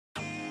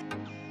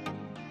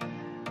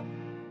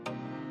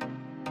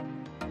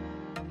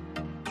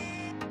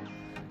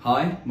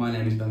Hi, my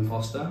name is Ben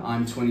Foster.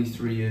 I'm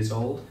 23 years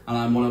old and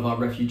I'm one of our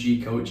refugee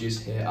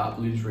coaches here at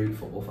Bloomsbury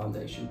Football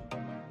Foundation.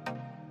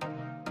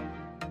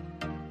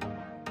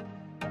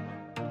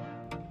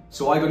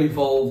 So I got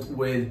involved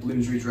with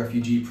Bloomsbury's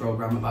refugee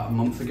programme about a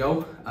month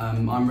ago.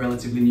 I'm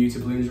relatively new to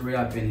Bloomsbury.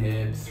 I've been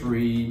here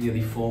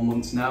nearly 4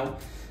 months now.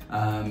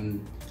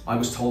 I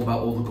was told about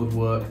all the good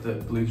work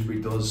that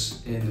Bloomsbury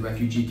does in the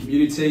refugee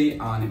community,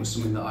 and it was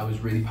something that I was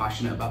really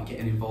passionate about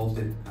getting involved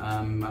in.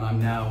 And I'm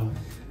now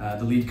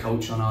the lead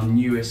coach on our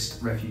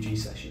newest refugee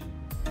session.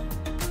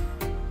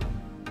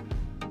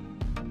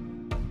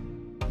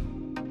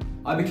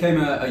 I became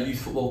a youth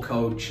football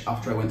coach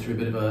after I went through a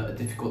bit of a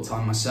difficult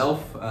time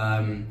myself,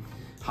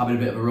 having a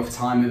bit of a rough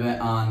time of it,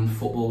 and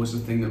football was the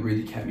thing that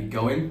really kept me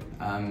going.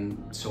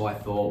 So I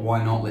thought,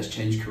 why not, let's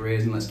change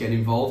careers and let's get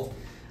involved.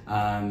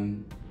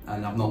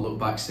 And I've not looked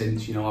back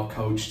since. You know, I've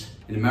coached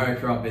in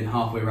America, I've been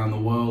halfway around the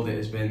world,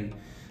 and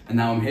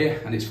now I'm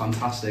here and it's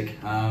fantastic.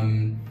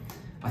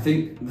 I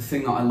think the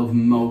thing that I love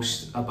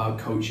most about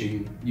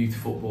coaching youth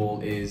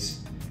football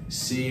is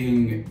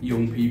seeing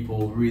young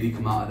people really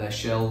come out of their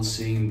shells,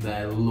 seeing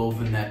their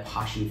love and their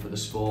passion for the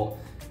sport.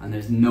 And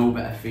there's no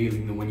better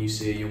feeling than when you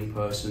see a young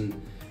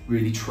person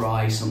really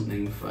try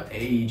something for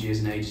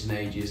ages and ages and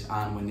ages,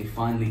 and when they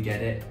finally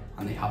get it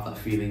and they have that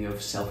feeling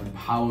of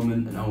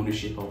self-empowerment and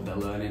ownership over their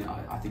learning,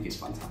 I think it's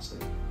fantastic.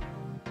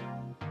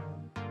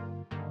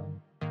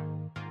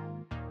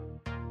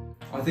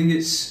 I think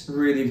it's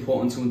really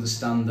important to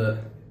understand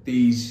that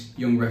these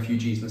young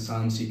refugees and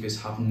asylum seekers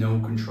have no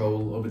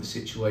control over the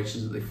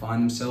situations that they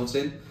find themselves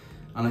in.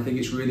 And I think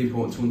it's really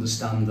important to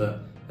understand that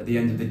at the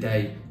end of the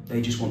day,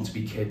 they just want to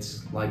be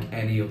kids like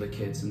any other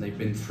kids, and they've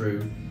been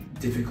through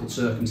difficult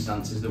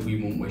circumstances that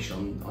we won't wish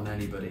on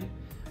anybody.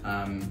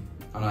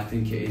 And I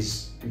think it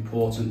is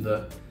important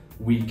that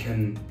we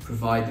can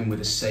provide them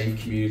with a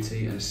safe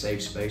community and a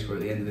safe space where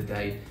at the end of the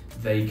day,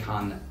 they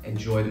can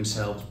enjoy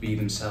themselves, be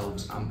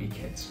themselves, and be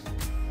kids.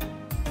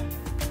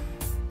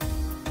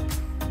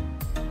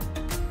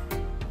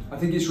 I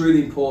think it's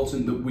really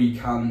important that we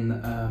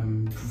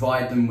can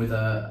provide them with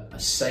a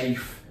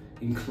safe,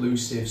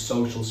 inclusive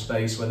social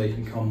space where they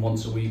can come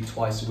once a week,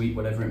 twice a week,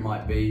 whatever it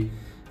might be,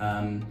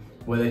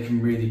 where they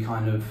can really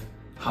kind of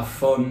have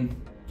fun,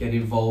 get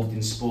involved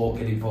in sport,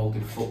 get involved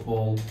in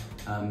football,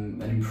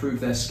 and improve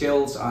their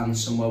skills, and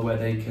somewhere where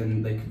they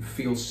can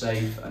feel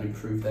safe and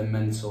improve their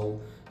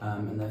mental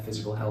and their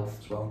physical health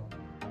as well.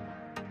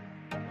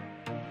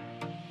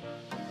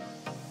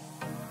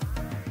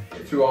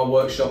 Through our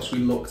workshops, we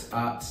looked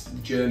at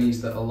the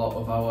journeys that a lot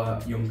of our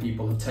young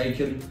people have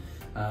taken,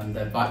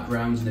 their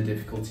backgrounds and the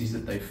difficulties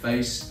that they've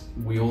faced.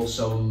 We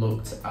also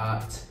looked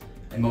at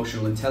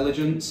emotional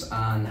intelligence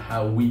and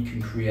how we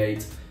can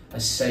create a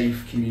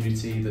safe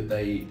community that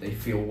they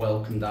feel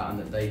welcomed at and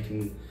that they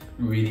can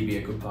really be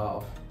a good part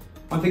of.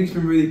 I think it's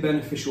been really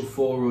beneficial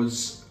for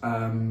us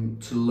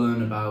to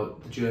learn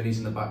about the journeys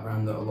and the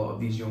background that a lot of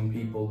these young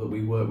people that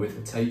we work with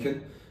have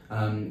taken.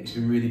 It's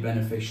been really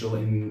beneficial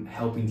in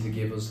helping to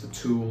give us the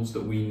tools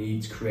that we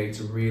need to create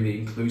a really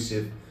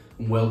inclusive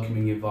and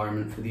welcoming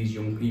environment for these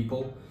young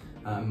people.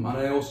 And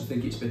I also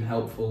think it's been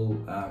helpful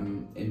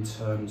in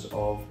terms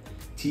of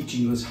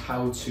teaching us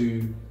how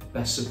to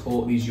best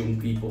support these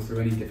young people through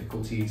any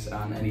difficulties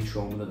and any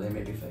trauma that they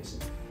may be facing.